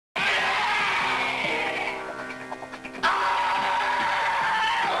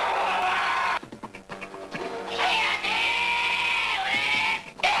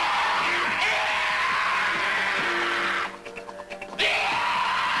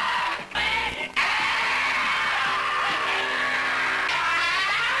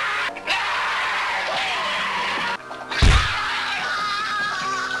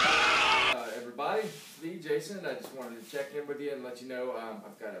let you know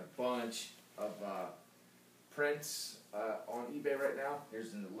I've got a bunch of prints on eBay right now.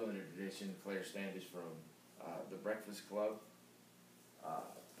 Here's in the limited edition Claire Standish from the Breakfast Club.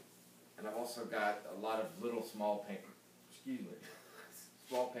 And I've also got a lot of little small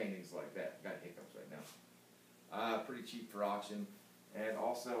small paintings like that. I've got hiccups right now. Pretty cheap for auction. And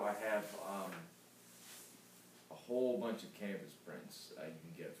also I have a whole bunch of canvas prints you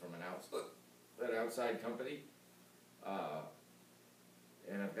can get from an outside company.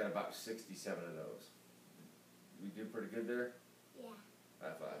 And I've got about 67 of those. We did pretty good there? Yeah.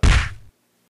 High five.